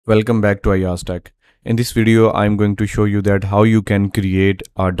Welcome back to iAskTech. In this video, I'm going to show you that how you can create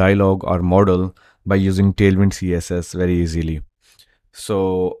a dialog or model by using Tailwind CSS very easily.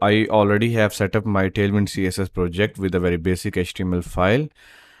 So I already have set up my Tailwind CSS project with a very basic HTML file,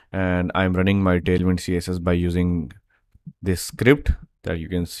 and I'm running my Tailwind CSS by using this script that you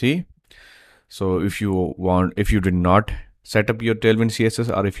can see. So if you did not set up your Tailwind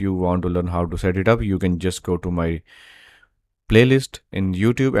CSS, or if you want to learn how to set it up, you can just go to my playlist in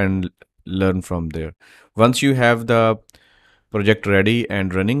YouTube and learn from there. Once you have the project ready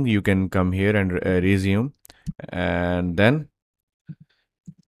and running, you can come here and resume, and then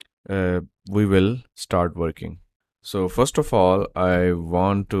uh, we will start working. So first of all, I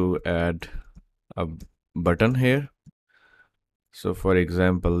want to add a button here. So for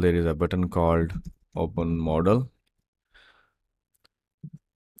example, there is a button called open modal,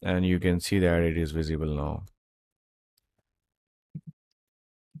 and you can see that it is visible now.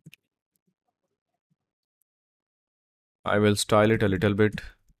 I will style it a little bit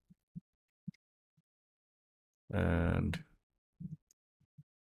and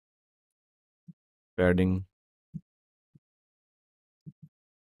padding.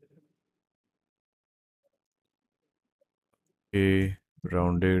 A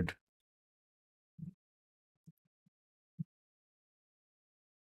rounded.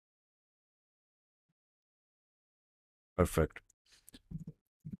 Perfect.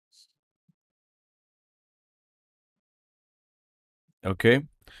 Okay.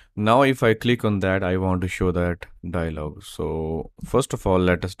 Now if I click on that, I want to show that dialog. So first of all,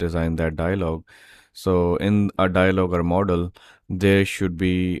 let us design that dialog. So in a dialog or model, there should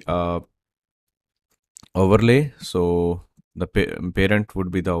be a overlay. So the parent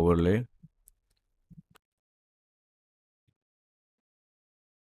would be the overlay.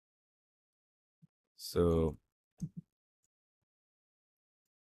 So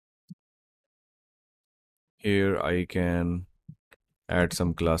here I can add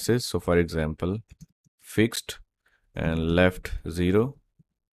some classes. So for example, fixed and left 0,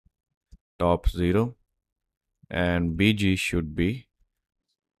 top 0, and BG should be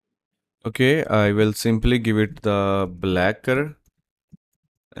okay. I will simply give it the black color,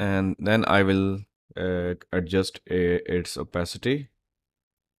 and then I will adjust its opacity.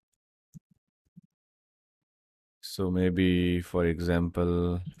 So maybe for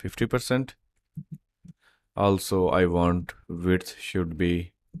example 50%. Also I want width should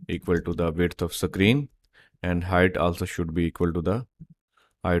be equal to the width of screen, and height also should be equal to the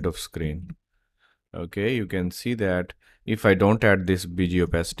height of screen. Okay, you can see that if I don't add this BG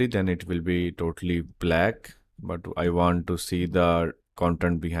opacity, then it will be totally black, but I want to see the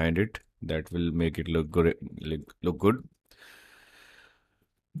content behind it. That will make it look good. Look good.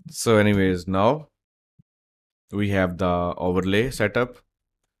 So anyways, now we have the overlay setup.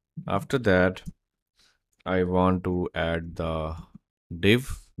 After that, I want to add the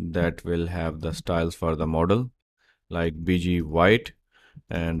div that will have the styles for the model, like BG white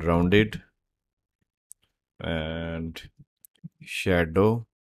and rounded and shadow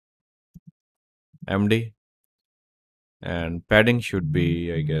MD, and padding should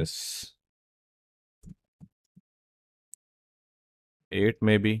be, I guess, 8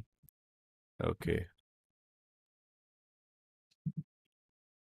 maybe. Okay.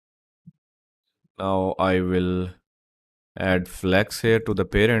 Now I will add flex here to the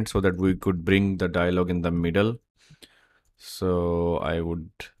parent so that we could bring the dialog in the middle. So I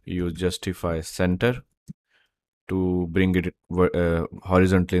would use justify center to bring it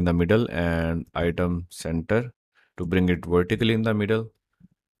horizontally in the middle, and item center to bring it vertically in the middle.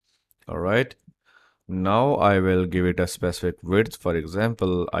 All right. Now I will give it a specific width. For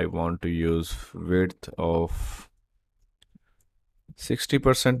example, I want to use width of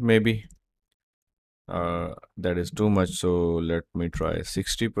 60% maybe. That is too much. So let me try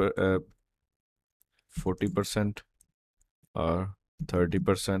 40% or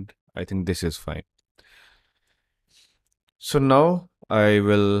 30%. I think this is fine. So now I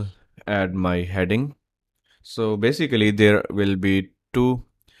will add my heading. So basically there will be two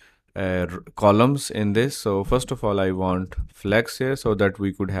columns in this. So first of all, I want flex here so that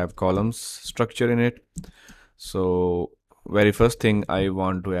we could have columns structure in it. So very first thing, I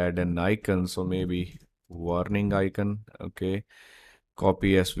want to add an icon. So maybe warning icon. Okay.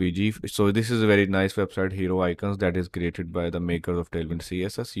 Copy SVG. So this is a very nice website, Hero Icons, that is created by the makers of Tailwind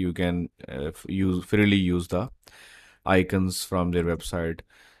CSS. You can freely use the icons from their website.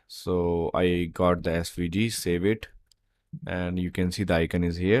 So I got the SVG, save it, and you can see the icon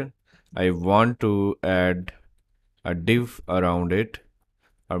is here. I want to add a div around it,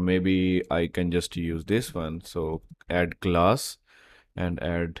 or maybe I can just use this one. So add class and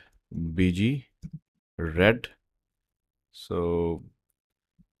add bg red. So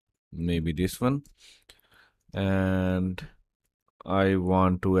maybe this one. And I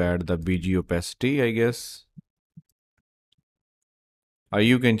want to add the bg opacity, I guess.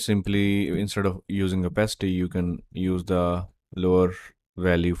 You can simply, instead of using opacity, you can use the lower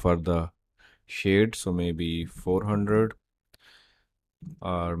value for the shade. So maybe 400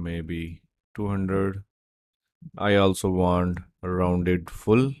 or maybe 200. I also want rounded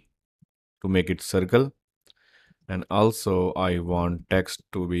full to make it circle. And also I want text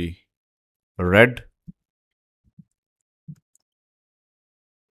to be red.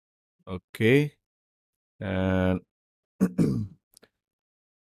 Okay. And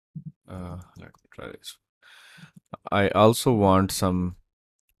let me try this. I also want some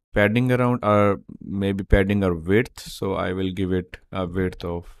padding around, or maybe padding or width. So I will give it a width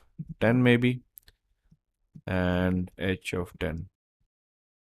of 10 maybe, and h of 10.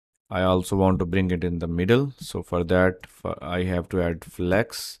 I also want to bring it in the middle. So for that, I have to add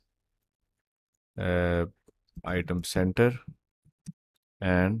flex, uh, item center,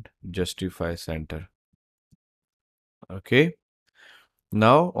 and justify center. Okay.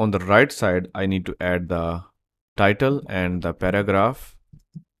 Now on the right side, I need to add the title and the paragraph.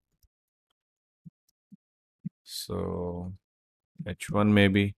 So h1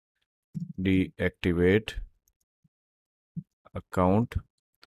 maybe, deactivate account,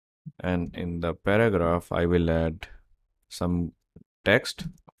 and in the paragraph I will add some text.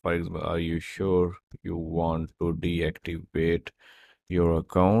 For example, are you sure you want to deactivate your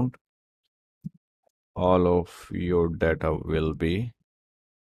account? All of your data will be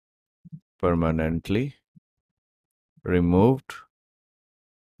permanently removed.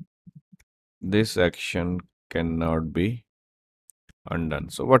 This action cannot be undone.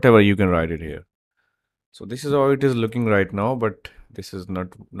 So whatever, you can write it here. So this is how it is looking right now, but this is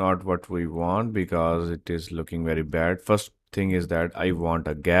not what we want, because it is looking very bad. First thing is that I want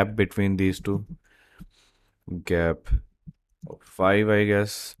a gap between these two. Gap of 5, I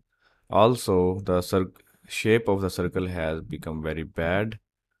guess. Also, the shape of the circle has become very bad.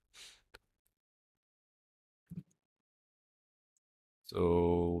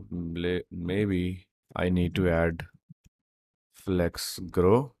 So maybe I need to add flex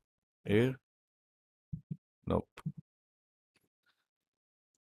grow here. Nope.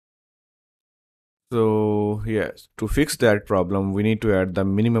 So yes, to fix that problem, we need to add the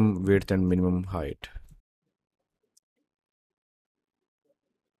minimum width and minimum height.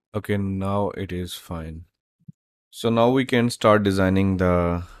 Okay, now it is fine. So now we can start designing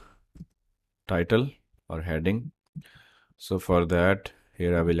the title or heading. So for that,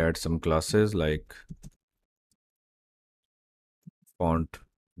 here I will add some classes like font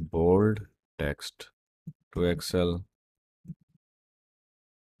bold, text to Excel,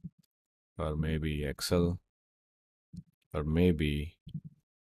 or maybe Excel, or maybe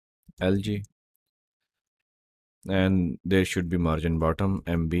LG. And there should be margin bottom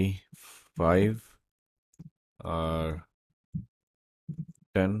MB 5 or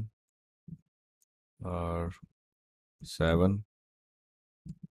 10 or 7.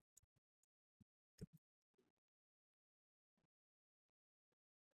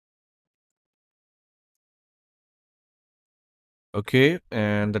 Okay,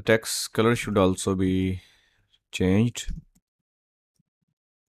 and the text color should also be changed.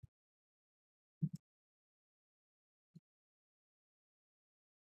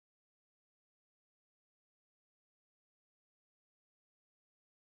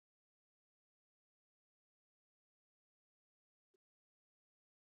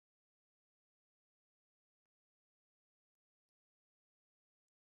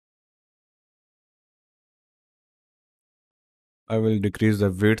 I will decrease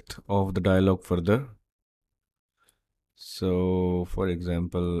the width of the dialog further. So for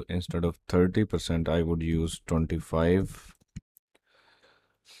example, instead of 30%, I would use 25.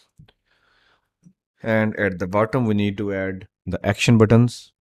 And at the bottom, we need to add the action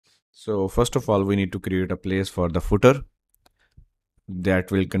buttons. So first of all, we need to create a place for the footer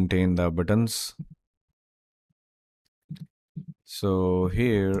that will contain the buttons. So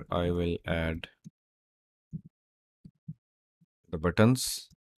here I will add the buttons,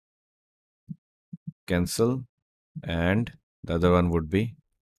 cancel, and the other one would be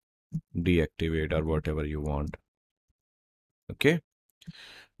deactivate, or whatever you want. Okay.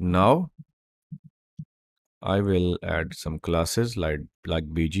 Now I will add some classes like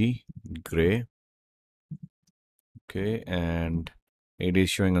BG, gray. Okay, and it is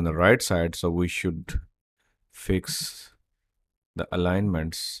showing on the right side, so we should fix the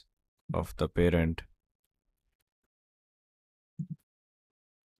alignments of the parent.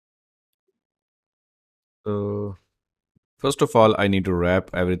 So first of all, I need to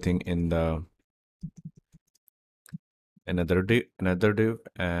wrap everything in the another div,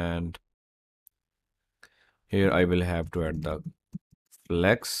 and here I will have to add the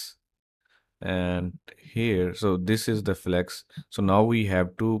flex, and here, so this is the flex. So now we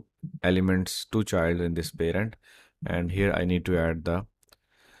have two elements, two child in this parent, and here I need to add the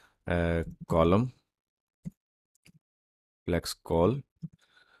column flex call.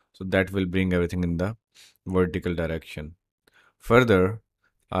 So that will bring everything in the vertical direction. Further,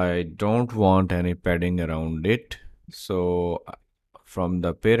 I don't want any padding around it. So from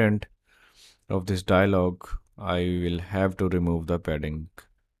the parent of this dialog, I will have to remove the padding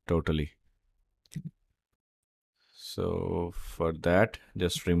totally. So for that,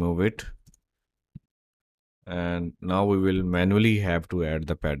 just remove it. And now we will manually have to add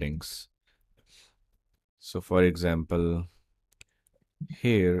the paddings. So for example,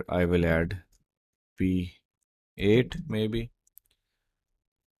 here I will add P8 maybe,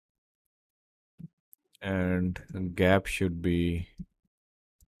 and gap should be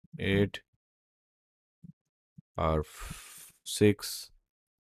 8 or 6,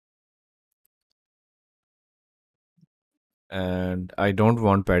 and I don't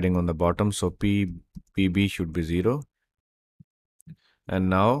want padding on the bottom, so PB should be 0. And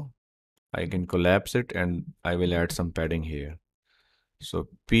now I can collapse it and I will add some padding here. So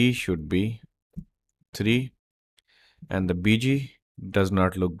P should be 3, and the BG does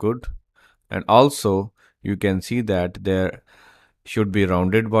not look good. And also you can see that there should be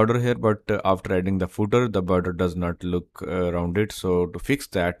rounded border here, but after adding the footer, the border does not look rounded. So to fix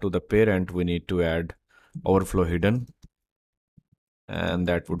that, to the parent we need to add overflow hidden, and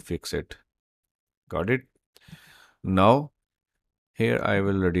that would fix it. Got it? Now here I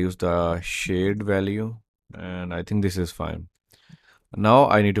will reduce the shade value, and I think this is fine. Now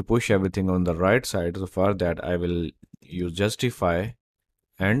I need to push everything on the right side. So for that I will use justify,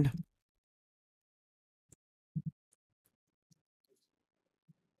 and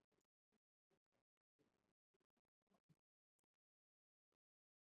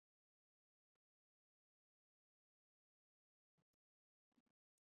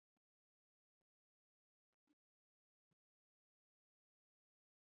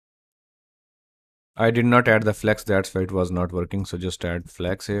I did not add the flex, that's why it was not working. So just add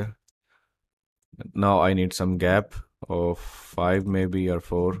flex here. Now I need some gap of 5 maybe or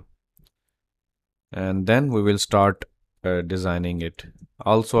 4, and then we will start designing it.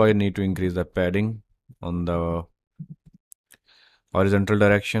 Also I need to increase the padding on the horizontal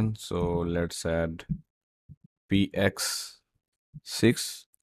direction. So let's add px6.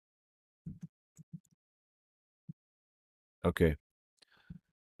 Okay,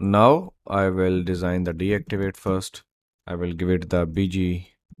 now I will design the deactivate first. I will give it the bg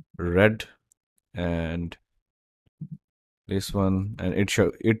red, and this one, and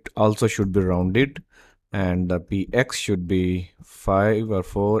it also should be rounded, and the px should be 5 or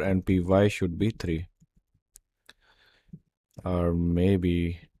 4, and py should be 3, or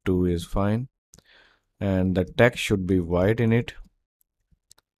maybe 2 is fine, and the text should be white in it.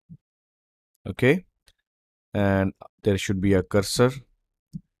 Okay, and there should be a cursor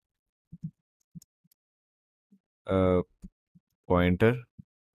pointer.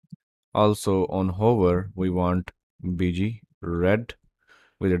 Also on hover we want bg red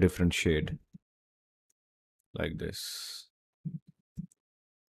with a different shade like this.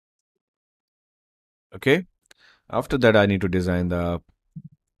 Okay, after that I need to design the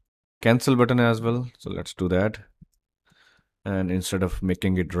cancel button as well, so let's do that. And instead of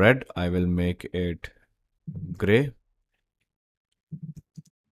making it red, I will make it gray.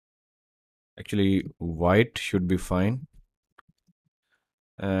 Actually white should be fine,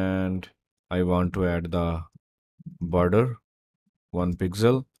 and I want to add the border 1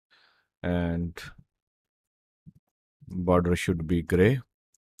 pixel, and border should be gray,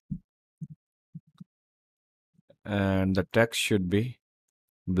 and the text should be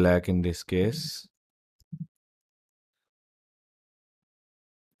black in this case.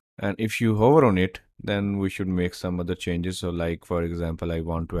 And if you hover on it, then we should make some other changes. So like for example, I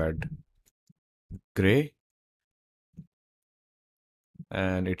want to add gray,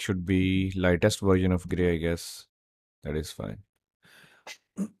 and it should be lightest version of gray, I guess. That is fine.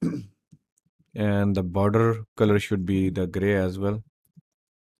 And the border color should be the gray as well.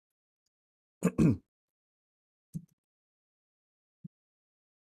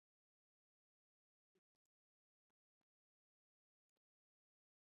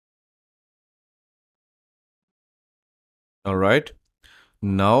 All right.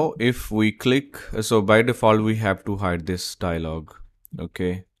 Now if we click, so by default we have to hide this dialog.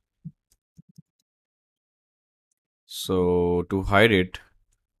 Okay. So to hide it,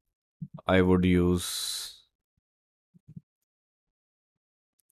 I would use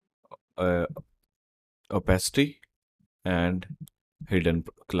uh, opacity and hidden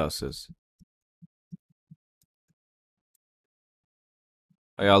classes.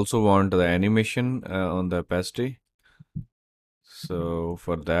 I also want the animation on the opacity. So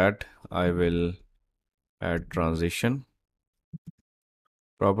for that, I will add transition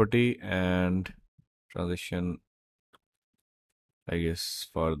property and transition, I guess,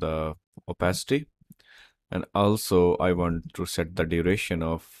 for the opacity. And also I want to set the duration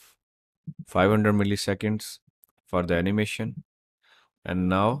of 500 milliseconds for the animation. And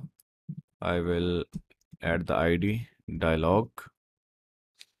now I will add the ID dialog,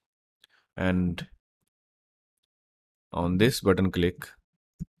 and on this button click,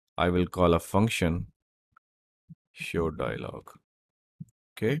 I will call a function show dialog.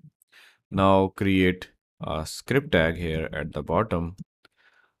 Okay. Now create a script tag here at the bottom,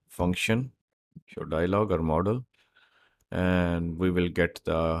 function show dialog or modal, and we will get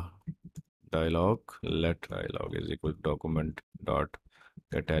the dialog. Let dialog is equal to document dot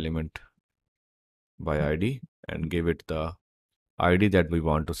get element by ID and give it the ID that we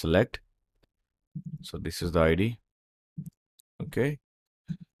want to select. So this is the ID. Okay.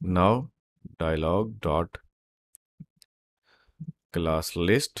 Now dialog dot class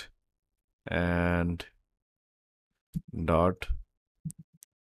list and dot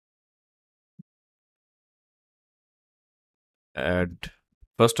add.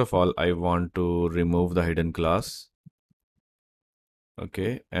 First of all, I want to remove the hidden class.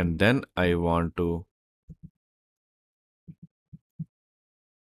 Okay. And then I want to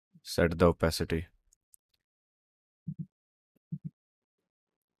set the opacity.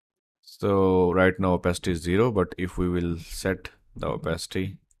 So right now opacity is 0, but if we will set the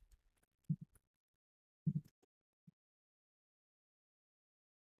opacity,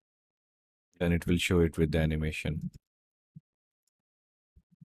 then it will show it with the animation.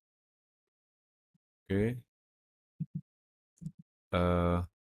 Okay. Uh,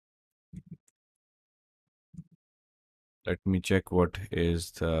 let me check what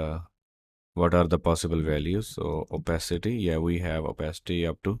are the possible values. So opacity, yeah, we have opacity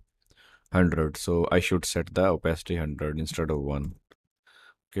up to 100. So I should set the opacity 100 instead of 1.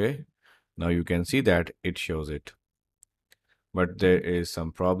 Okay. Now you can see that it shows it. But there is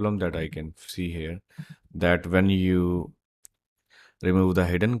some problem that I can see here, that when you remove the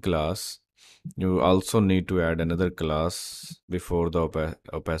hidden class, you also need to add another class before the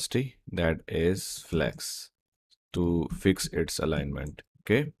opacity, that is flex, to fix its alignment.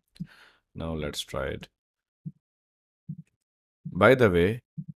 Okay. Now let's try it. By the way,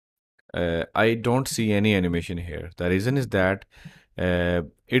 I don't see any animation here. The reason is that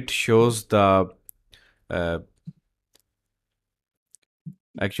it shows the uh,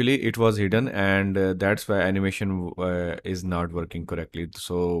 actually it was hidden, and that's why animation is not working correctly.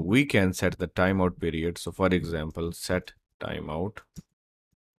 So we can set the timeout period. So for example, set timeout,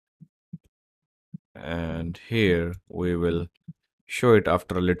 and here we will show it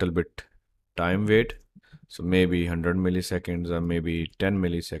after a little bit time wait. So maybe 100 milliseconds or maybe 10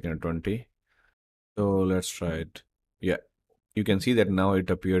 milliseconds or 20. So let's try it. Yeah, you can see that now it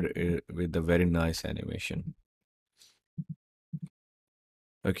appeared with a very nice animation.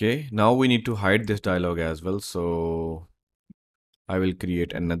 Okay, now we need to hide this dialog as well. So I will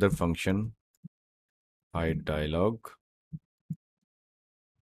create another function, hide dialog,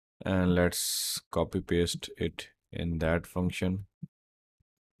 and let's copy paste it in that function.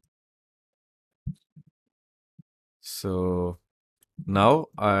 So now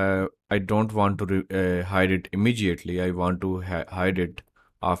I don't want to hide it immediately. I want to hide it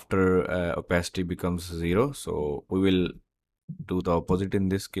after opacity becomes 0. So we will do the opposite in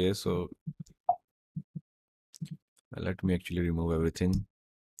this case. So let me actually remove everything,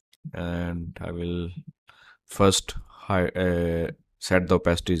 and I will first set the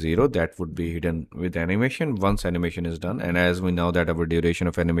opacity 0. That would be hidden with animation once animation is done. And as we know that our duration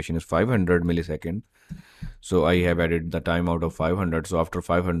of animation is 500 millisecond, so I have added the timeout of 500. So after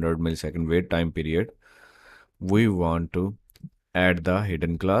 500 millisecond wait time period, we want to add the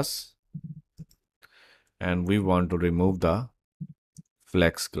hidden class, and we want to remove the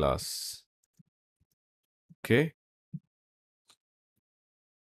flex class. Okay,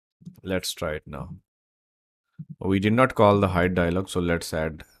 let's try it now. We did not call the hide dialog, so let's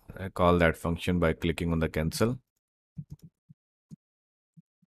add call that function by clicking on the cancel.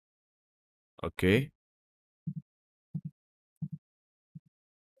 Okay,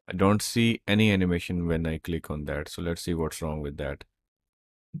 I don't see any animation when I click on that, so let's see what's wrong with that.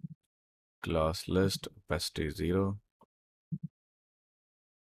 class list opacity 0.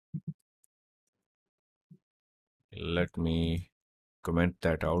 Let me comment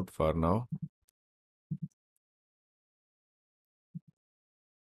that out for now.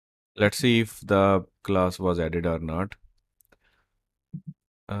 Let's see if the class was added or not.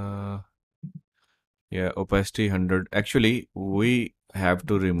 Uh, yeah, opacity 100. Actually, we have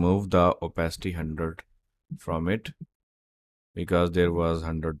to remove the opacity 100 from it because there was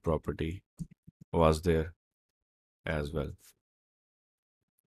 100 property was there as well.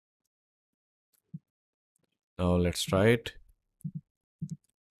 Now let's try it.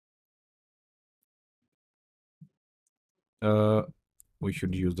 Uh, we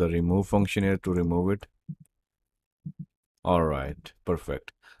should use the remove function here to remove it. All right,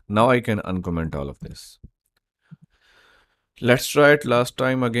 perfect. Now I can uncomment all of this. Let's try it last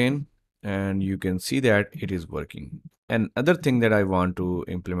time again, and you can see that it is working. And other thing that I want to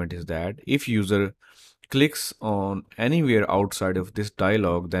implement is that if user clicks on anywhere outside of this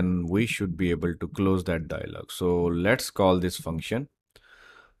dialog, then we should be able to close that dialog. So let's call this function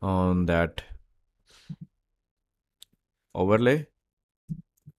on that overlay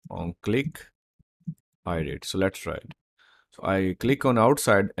on click hide it. So let's try it. So I click on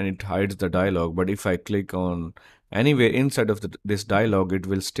outside and it hides the dialog, but if I click on anywhere inside of this dialog, it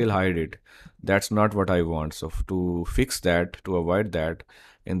will still hide it. That's not what I want. So to fix that, to avoid that,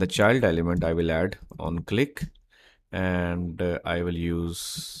 in the child element, I will add on click, and I will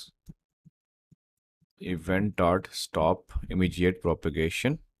use event dot stop immediate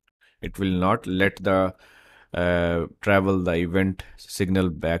propagation. It will not let the travel the event signal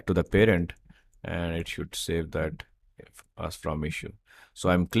back to the parent, and it should save that us from issue. So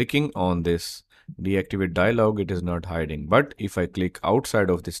I'm clicking on this deactivate dialog, it is not hiding. But if I click outside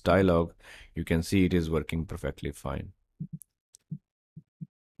of this dialog, you can see it is working perfectly fine.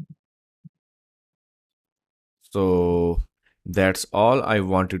 So that's all I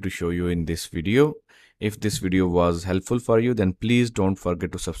wanted to show you in this video. If this video was helpful for you, then please don't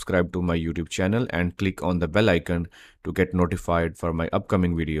forget to subscribe to my YouTube channel and click on the bell icon to get notified for my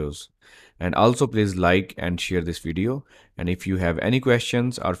upcoming videos. And also please like and share this video. And if you have any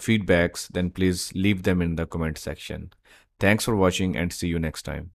questions or feedbacks, then please leave them in the comment section. Thanks for watching and see you next time.